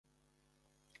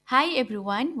High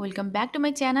everyone welcome back to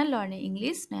my channel learning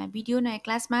English नयाँ video नयाँ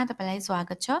क्लासमा तपाईँलाई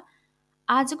स्वागत छ।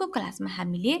 आजको क्लासमा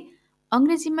हामीले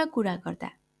अङ्ग्रेजीमा कुरा गर्दा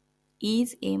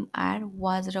इज, एम, आर,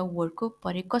 वाज र वरको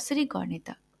प्रयोग कसरी गर्ने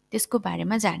त त्यसको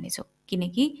बारेमा जान्नेछौँ।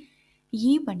 किनकि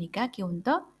यी भनेका के हुन्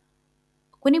त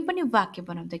कुनै पनि वाक्य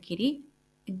बनाउँदाखेरि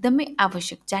एकदमै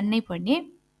आवश्यक जान्नै पर्ने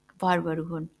भर्बहरू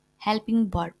हुन्। हेल्पिङ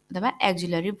भर्ब अथवा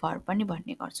एक्जुलरी भर्ब पनि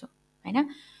भन्ने गर्छौँ हैन।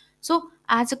 सो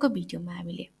आजको भिडियोमा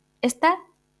हामीले यस्ता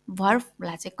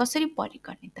भर्बलाई चाहिँ कसरी प्रयोग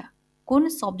गर्ने त, कुन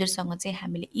सब्जेक्टसँग चाहिँ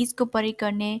हामीले इजको प्रयोग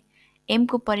गर्ने,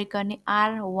 एमको प्रयोग गर्ने,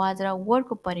 आर, वाज र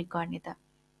वरको प्रयोग गर्ने त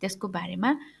त्यसको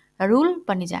बारेमा रुल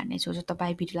पनि जान्नेछौँ। जो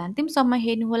तपाईँ भिडियोलाई अन्तिमसम्म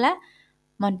हेर्नुहोला,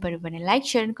 मन पर्यो भने लाइक,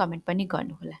 सेयर एन्ड कमेन्ट पनि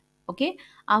गर्नुहोला। ओके,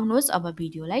 आउनुहोस् अब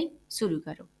भिडियोलाई सुरु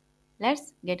गरौँ।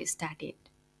 Let's get started.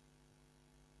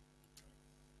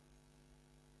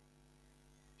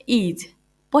 इज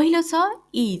पहिलो छ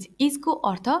इज। इजको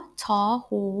अर्थ छ,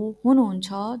 हो,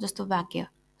 हुनुहुन्छ जस्तो वाक्य।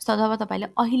 अथवा तपाईँले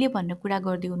अहिले भन्ने कुरा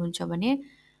गर्दै हुनुहुन्छ भने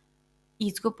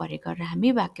इजको प्रयोग गरेर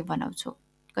हामी वाक्य बनाउँछौँ।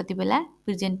 कति बेला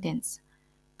प्रेजेन्ट टेन्स।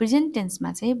 प्रेजेन्ट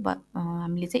टेन्समा चाहिँ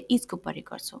हामीले चाहिँ इजको प्रयोग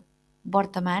गर्छौँ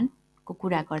वर्तमानको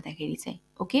कुरा गर्दाखेरि चाहिँ।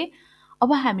 ओके,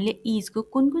 अब हामीले इजको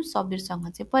कुन कुन सब्जेक्टसँग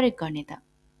चाहिँ प्रयोग गर्ने त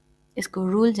यसको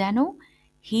रुल जानौँ।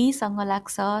 हीसँग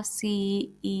लाग्छ, सी,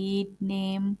 इट,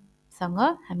 नेम सँग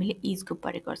हामीले इजको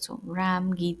प्रयोग गर्छौँ।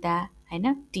 राम, गीता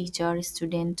हैन, टिचर,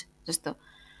 स्टुडेन्ट जस्तो।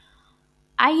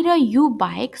 आई र यु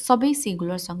बाहेक सबै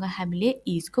सिङ्गुलरसँग हामीले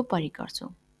इजको प्रयोग गर्छौँ।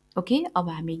 ओके, अब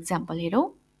हामी इक्जाम्पल हेरौँ।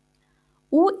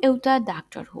 ऊ एउटा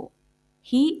डाक्टर हो।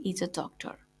 He is a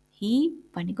doctor. ही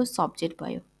भनेको सब्जेक्ट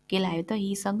भयो। के लाग्यो त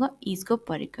हीसँग इजको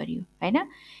प्रयोग गरियो हैन।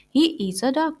 He is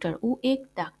a doctor. ऊ एक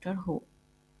डाक्टर हो।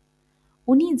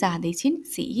 उनी जाँदैछिन्।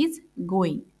 C is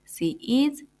going. C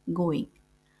is going.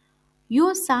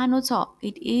 यो सानो छ।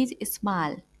 It is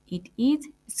small. It is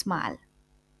small.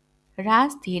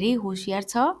 राज धेरै होशियार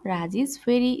छ। राज is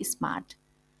very smart.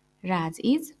 Raj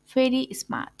is very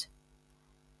smart.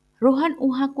 Rohan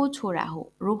उहाँको छोरा हो।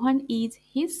 Rohan is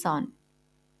his son.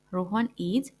 Rohan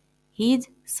is his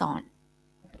son.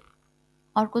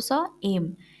 अर्को छ एम।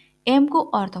 एमको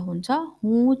अर्थ हुन्छ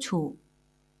हुँ छु।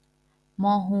 म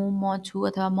हुँ, म छु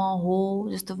अथवा म हो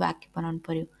जस्तो वाक्य बनाउनु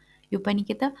पर्यो। यो पनि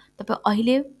के त तपाईँ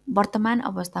अहिले वर्तमान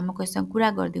अवस्थामा कसैसँग कुरा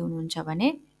गर्दै हुनुहुन्छ भने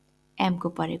एमको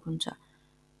प्रयोग हुन्छ।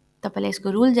 तपाईँलाई यसको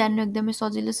रुल जान्नु एकदमै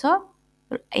सजिलो छ।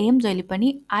 एम जहिले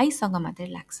पनि आईसँग मात्रै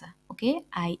लाग्छ। ओके,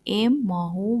 आई एम, म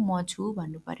हुँ, म छु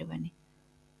भन्नु पर्यो भने।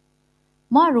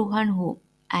 म रोहन हो।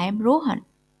 I am Rohan.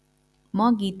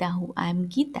 म गीता हुँ। I am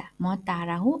Gita. म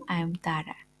तारा हुँ। आई एम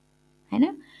तारा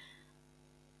हैन।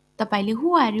 तपाईँले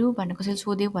हु आर यु भनेर कसैले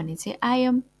सोध्यो भने चाहिँ I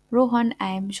am Rohan,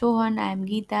 I am Sohan, I am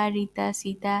Gita, Rita,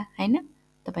 Sita हैन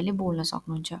तपाईँले बोल्न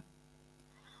सक्नुहुन्छ।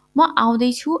 म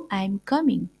आउँदैछु। I am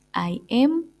coming. I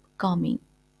am coming.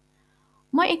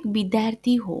 म एक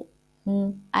विद्यार्थी हो।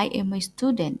 हुँ, I am a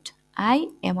student. I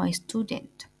am a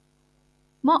student.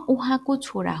 म उहाँको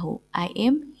छोरा हो। I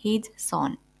am his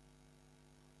son.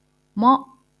 म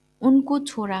उनको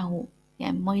छोरा हो।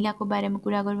 यहाँ महिलाको बारेमा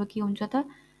कुरा गर्दा के हुन्छ त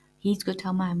हिजको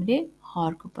ठाउँमा हामीले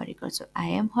हरको प्रयोग गर्छौँ।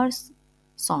 I am her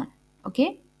sun. Okay,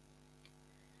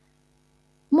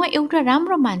 म एउटा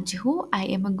राम्रो मान्छे हो। I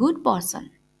am a good person.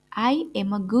 I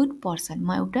am a good person.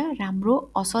 म एउटा राम्रो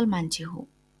असल मान्छे हो।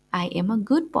 I am a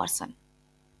good person.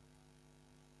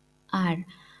 Are.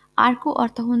 आरको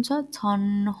अर्थ हुन्छ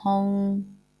छन्, हौँ,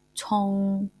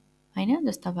 छौँ हैन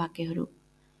जस्ता वाक्यहरू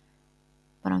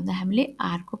बनाउँदा हामीले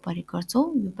आरको प्रयोग गर्छौँ।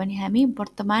 यो पनि हामी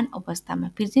वर्तमान अवस्थामा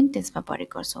प्रेजेन्ट टेन्समा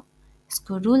प्रयोग गर्छौँ।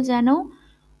 यसको रुल जानौँ।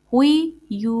 वी,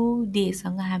 यु,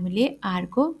 देसँग हामीले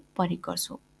आरको प्रयोग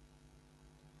गर्छौँ।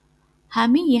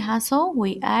 हामी यहाँ छौँ।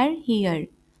 We are here.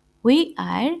 We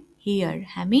are here.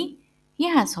 हामी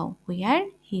यहाँ छौँ। We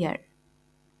are here.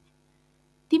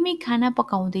 तिमी खाना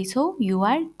पकाउँदैछौ। You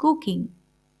are cooking.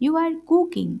 You are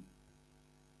cooking.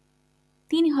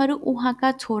 तिनीहरू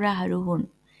उहाँका छोराहरू हुन्।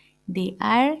 They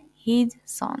are his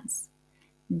sons.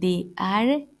 They are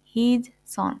his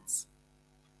sons.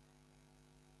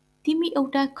 तिमी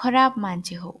एउटा खराब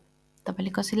मान्छे हौ।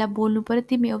 तपाईँले कसैलाई बोल्नु पर्यो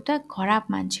तिमी एउटा खराब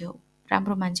मान्छे हौ,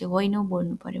 राम्रो मान्छे होइनौ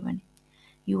बोल्नु पर्यो भने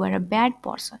you are a bad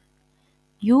person.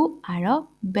 You are a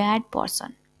bad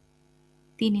person.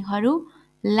 तिनीहरू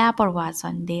लापरवाह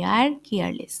छन्। They are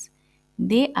careless.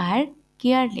 They are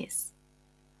careless.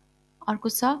 अर्को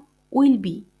छ विल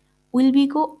बी। विल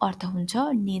बीको अर्थ हुन्छ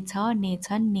नेछ,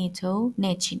 नेछन्, नेछौ,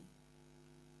 नेछिन्।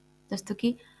 जस्तो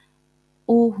कि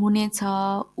ऊ हुनेछ,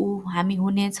 ऊ हामी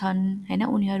हुनेछन् हैन,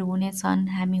 उनीहरू हुनेछन्,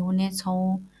 हामी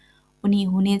हुनेछौँ, उनी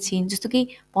हुनेछिन्। जस्तो कि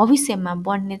भविष्यमा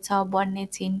बन्नेछ,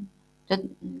 बन्नेछिन्।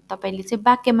 तपाईँले चाहिँ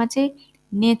वाक्यमा चाहिँ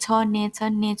नेछ,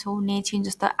 नेछन्, नेछौ, नेछिन्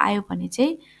जस्तो आयो भने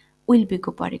चाहिँ विल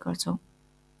बीको प्रयोग गर्छौँ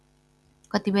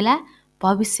कति बेला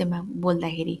भविष्यमा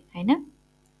बोल्दाखेरि हैन।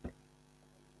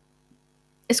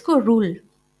 यसको रुल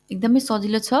एकदमै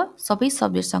सजिलो छ, सबै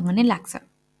सब्जेक्टसँग नै लाग्छ।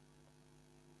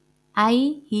 I,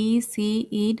 he, C,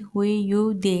 it, we, you,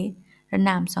 they र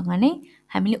नामसँग नै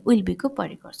हामीले विल बीको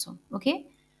प्रयोग गर्छौँ। ओके,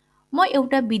 म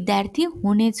एउटा विद्यार्थी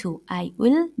हुनेछु। I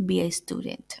will be A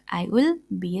student. I will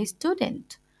be A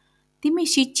student. तिमी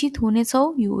शिक्षित हुनेछौ।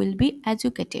 You will be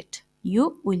educated. You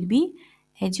will be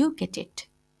educated.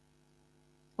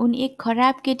 उनी एक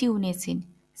खराब केटी हुनेछिन्।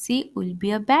 C will be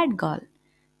a bad girl.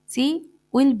 C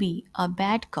will be a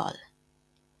bad girl.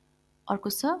 अर्को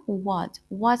छ वाज।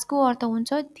 वाजको अर्थ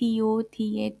हुन्छ थियो,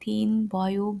 थिए, थिइन्,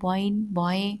 भयो, भइन्,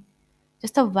 भए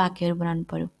जस्ता वाक्यहरू बनाउनु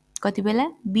पर्यो कति बेला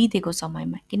बितेको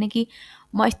समयमा, किनकि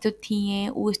म यस्तो थिएँ,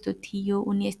 ऊ यस्तो थियो,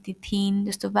 उनी यस्तै थिइन्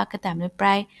जस्तो वाक्य त हामीले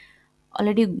प्राय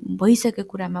अलरेडी भइसकेको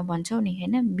कुरामा भन्छौँ नि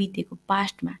होइन, बितेको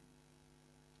पास्टमा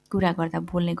कुरा गर्दा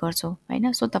बोल्ने गर्छौँ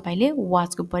होइन। सो तपाईँले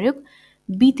वाजको प्रयोग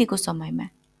बितेको समयमा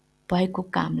भएको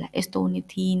कामलाई, यस्तो उनी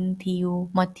थिइन्, थियो,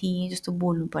 म थिएँ जस्तो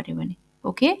बोल्नु पर्यो भने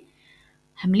ओके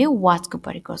हामीले वाजको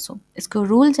प्रयोग गर्छौँ। यसको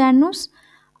rule जान्नुहोस्।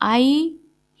 I,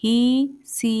 he,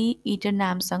 C, it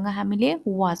नामसँग हामीले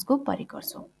वाजको प्रयोग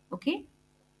गर्छौँ। ओके,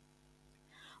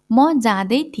 म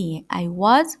जाँदै थिएँ। I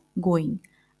was going.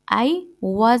 I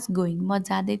was going. म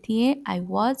जाँदै थिएँ। I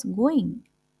was going.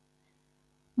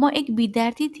 म एक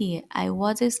विद्यार्थी थिएँ। I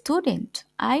was a student.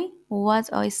 I was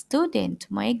a student.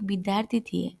 म एक विद्यार्थी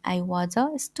थिएँ। I was a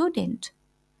student.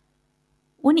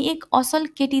 उनी एक असल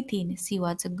केटी थिइन्। She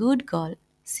was a good girl.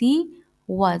 She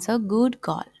was a good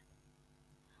girl.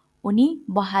 उनी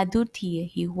बहादुर थिए।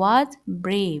 He was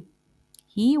brave.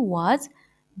 He was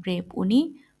brave. उनी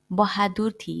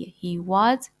बहादुर थिए। He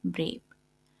was brave.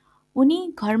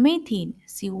 उनी घरमै थिइन्।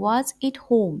 She was at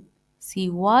home. She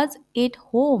was at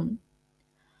home.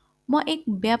 म एक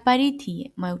व्यापारी थिएँ।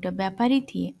 म एउटा व्यापारी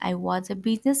थिएँ। I was a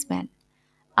businessman.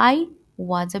 I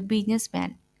was a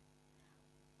businessman.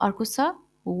 अर्को छ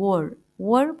वर।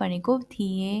 वर भनेको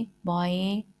थिए,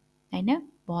 भए होइन,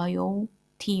 भयो,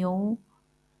 थियौँ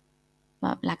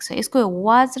लाग्छ। यसको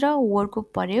वाज र वरको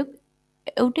प्रयोग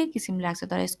एउटै किसिम लाग्छ,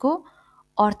 तर यसको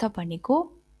अर्थ भनेको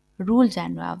रुल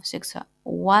जान्नु आवश्यक छ।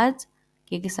 वाज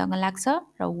केसँग लाग्छ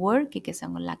र वर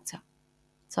केसँग लाग्छ।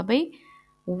 सबै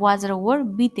वाज र वर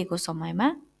बितेको समयमा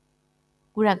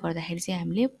कुरा गर्दाखेरि चाहिँ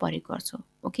हामीले प्रयोग गर्छौँ।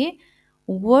 ओके,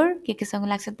 वर केसँग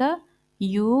लाग्छ त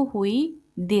यु, हुई,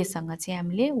 देसँग चाहिँ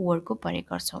हामीले वरको प्रयोग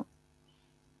गर्छौँ।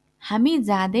 हामी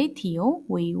जाँदै थियौँ।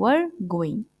 We were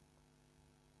going.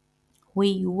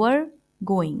 We were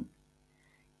going.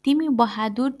 तिमी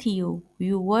बहादुर थियौ।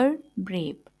 You were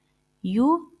brave. You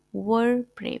were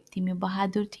brave. तिमी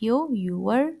बहादुर थियौ। You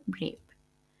were brave.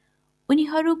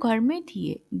 उनीहरू घरमै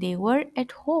थिए। They were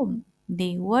at home.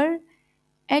 They were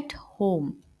at home.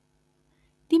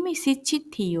 तिमी शिक्षित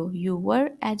थियौ। You were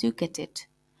educated.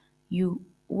 You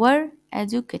were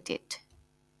educated.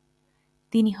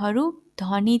 तिनीहरू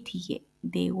धनी थिए।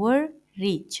 They were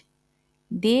rich.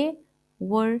 They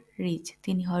were rich.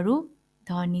 तिनीहरू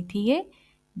धनी थिए।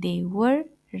 They were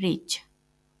rich.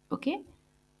 ओके,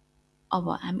 अब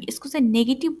हामी यसको चाहिँ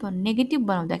नेगेटिभ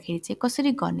बनाउँदाखेरि चाहिँ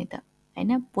कसरी गर्ने त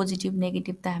होइन, पोजिटिभ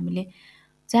नेगेटिभ त हामीले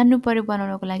जान्नु पर्यो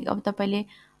बनाउनको लागि। अब तपाईँले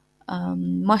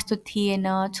म यस्तो थिएन,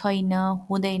 छैन,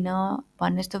 हुँदैन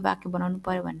भन्ने जस्तो वाक्य बनाउनु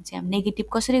पर्यो भने चाहिँ हामी नेगेटिभ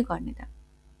कसरी गर्ने त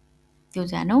त्यो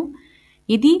जानौँ।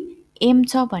 यदि एम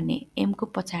छ भने एमको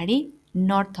पछाडि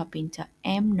नट थपिन्छ,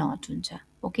 एम नट हुन्छ।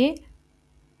 ओके,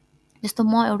 जस्तो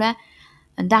म एउटा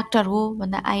डाक्टर हो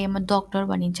भन्दा आई एम अ डक्टर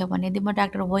भनिन्छ भने यदि म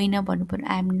डाक्टर होइन भन्नु पर्यो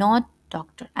I am not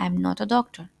doctor. I am not a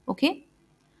doctor. Okay,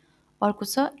 अर्को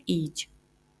छ इज।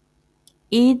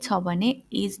 इज छ भने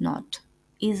इज नट।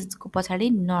 इजको पछाडि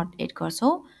नट एड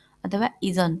गर्छौँ अथवा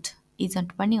इजन्ट।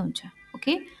 इजन्ट पनि हुन्छ।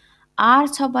 ओके, आर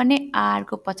छ भने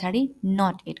आरको पछाडि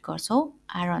नट एड गर्छौँ,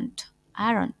 आरन्ट।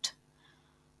 आरन्ट।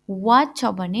 वाज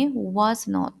छ भने वाज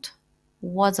नट,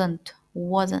 वाजन्ट।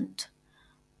 वाजन्ट।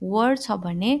 वर छ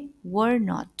भने वर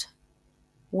नट,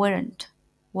 वरन्ट।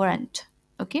 वरन्ट।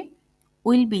 ओके,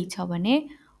 विल बी छ भने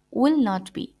विल नट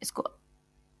बी। यसको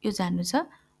यो जान्नु छ,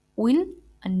 विल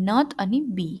नट अनि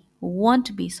बी,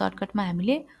 वन्ट बी। सर्टकटमा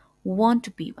हामीले वन्ट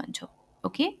बी भन्छौँ।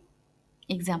 ओके,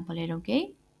 इक्जाम्पल हेरौँ के।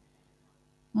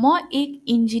 म एक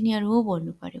इन्जिनियर हो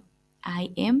बोल्नु पर्यो।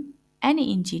 I am an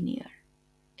engineer.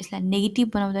 यसलाई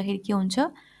नेगेटिभ बनाउँदाखेरि के हुन्छ,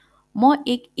 म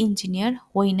एक इन्जिनियर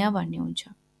होइन भन्ने हुन्छ।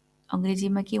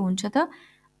 अङ्ग्रेजीमा के हुन्छ त,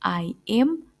 I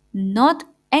am not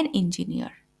an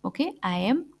engineer. Okay, I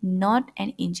am not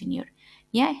an engineer.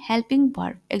 यहाँ हेल्पिङ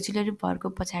भर्ब, एक्जुलरी भर्बको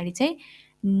पछाडि चाहिँ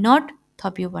नट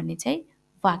थप्यो भने चाहिँ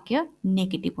वाक्य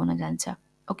नेगेटिभ हुन जान्छ।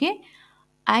 Okay,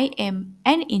 I am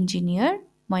an engineer,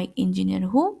 म एक इन्जिनियर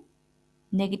हुँ।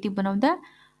 नेगेटिभ बनाउँदा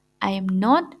I am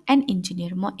not an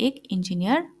engineer, म एक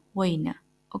इन्जिनियर होइन।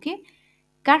 Okay,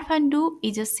 Kathmandu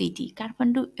is a city,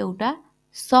 Kathmandu एउटा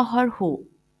सहर हो।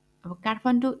 अब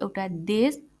काठमाडौँ एउटा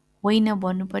देश होइन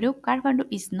भन्नु पर्यो। Kathmandu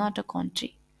is not a country,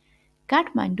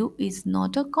 Kathmandu is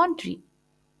not a country.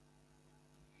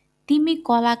 तिमी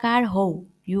कलाकार हौ,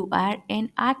 you are an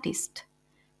artist,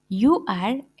 you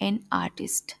are an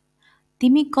artist.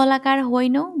 तिमी कलाकार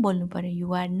होइनौ बोल्नु पर्यो,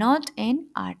 you are not an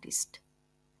artist.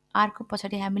 आरको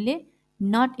पछाडि हामीले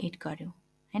नट एड गर्यौँ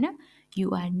हैन,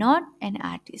 you are not an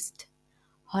artist.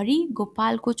 Hari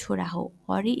गोपालको छोरा हो,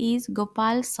 Hari is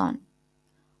Gopal sun,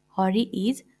 Hari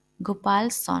is Gopal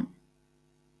सन।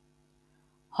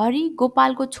 हरि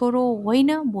गोपालको छोरो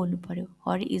होइन बोल्नु पर्यो,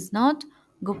 हरि इज नट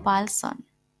गोपाल सन।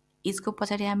 इजको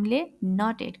पछाडि हामीले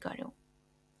नट एड गर्यौँ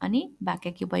अनि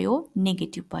वाक्य के भयो,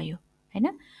 नेगेटिभ भयो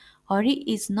हैन। Hari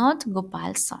is not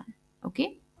Gopal sun. Okay,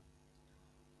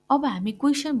 अब हामी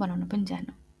क्वेसन बनाउन पनि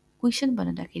जानु। क्वेसन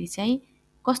बनाउँदाखेरि चाहिँ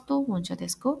कस्तो हुन्छ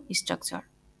त्यसको स्ट्रक्चर।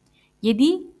 यदि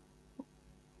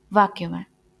वाक्यमा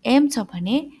एम छ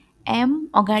भने एम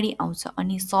अगाडि आउँछ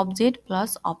अनि सब्जेक्ट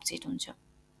प्लस अब्जेक्ट हुन्छ।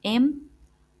 एम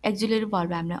एक्जुलेरी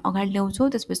भर्ब हामीले अगाडि ल्याउँछौँ,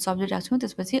 त्यसपछि सब्जेक्ट राख्छौँ,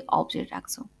 त्यसपछि अब्जेक्ट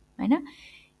राख्छौँ हैन।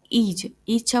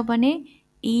 इज छ भने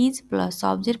is plus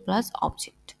subject plus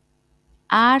object.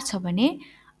 Are छ भने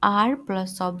are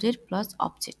plus subject plus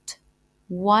object.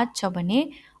 Was छ भने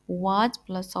was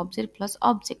plus subject plus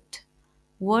object.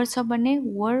 वर छ भने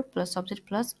वर plus subject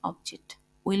plus object.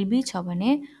 Will be छ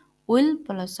भने will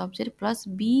plus subject plus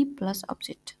be plus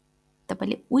object.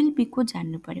 तपाईँले विल बीको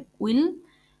जान्नु पर्यो। Will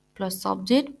plus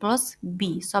subject plus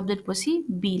be, subject पछि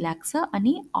बी लाग्छ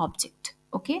अनि अब्जेक्ट।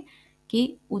 ओके,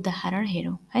 केही उदाहरण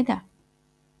हेरौँ है त।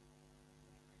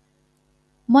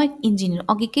 म एक इन्जिनियर,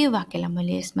 अघिकै वाक्यलाई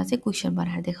मैले यसमा चाहिँ क्वेसन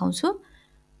बनाएर देखाउँछु।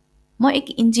 म एक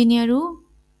इन्जिनियर हुँ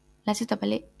लाई चाहिँ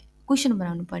तपाईँले क्वेसन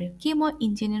बनाउनु पर्यो। के म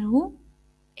इन्जिनियर हुँ,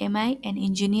 am I N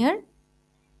engineer,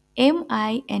 am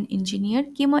I N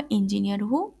engineer. के म इन्जिनियर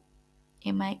हुँ,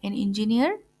 am I N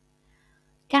engineer.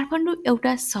 Kathmandu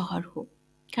एउटा सहर हो,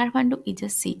 काठमाडौँ इज अ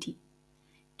सिटी।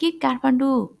 के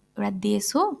काठमाडौँ एउटा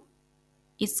देश हो,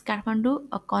 is Kathmandu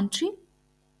a country,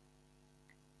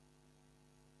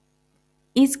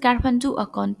 is Kathmandu a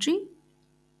country.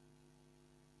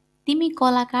 तिमी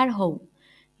कलाकार हौ,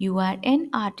 you are an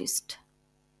artist,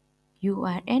 you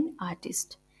are an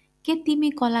artist. के तिमी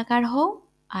कलाकार हौ,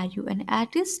 are U an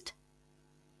artist.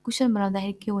 Question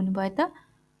बनाउँदाखेरि के हुनुभयो त,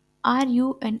 are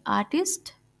U an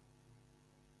artist.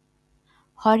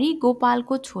 Hari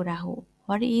गोपालको छोरा हो,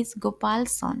 Hari is Gopal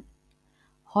sun,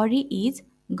 Hari is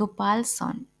Gopal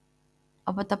सन।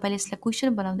 अब तपाईँले यसलाई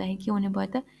क्वेसन बनाउँदाखेरि के हुनुभयो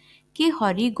त, के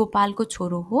हरि गोपालको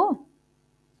छोरो हो,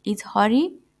 is Hari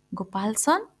Gopal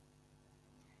sun,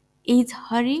 is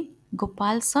Hari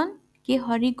Gopal सन। के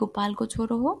हरि गोपालको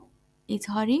छोरो हो, इज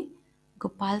हरि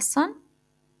गोपाल सन।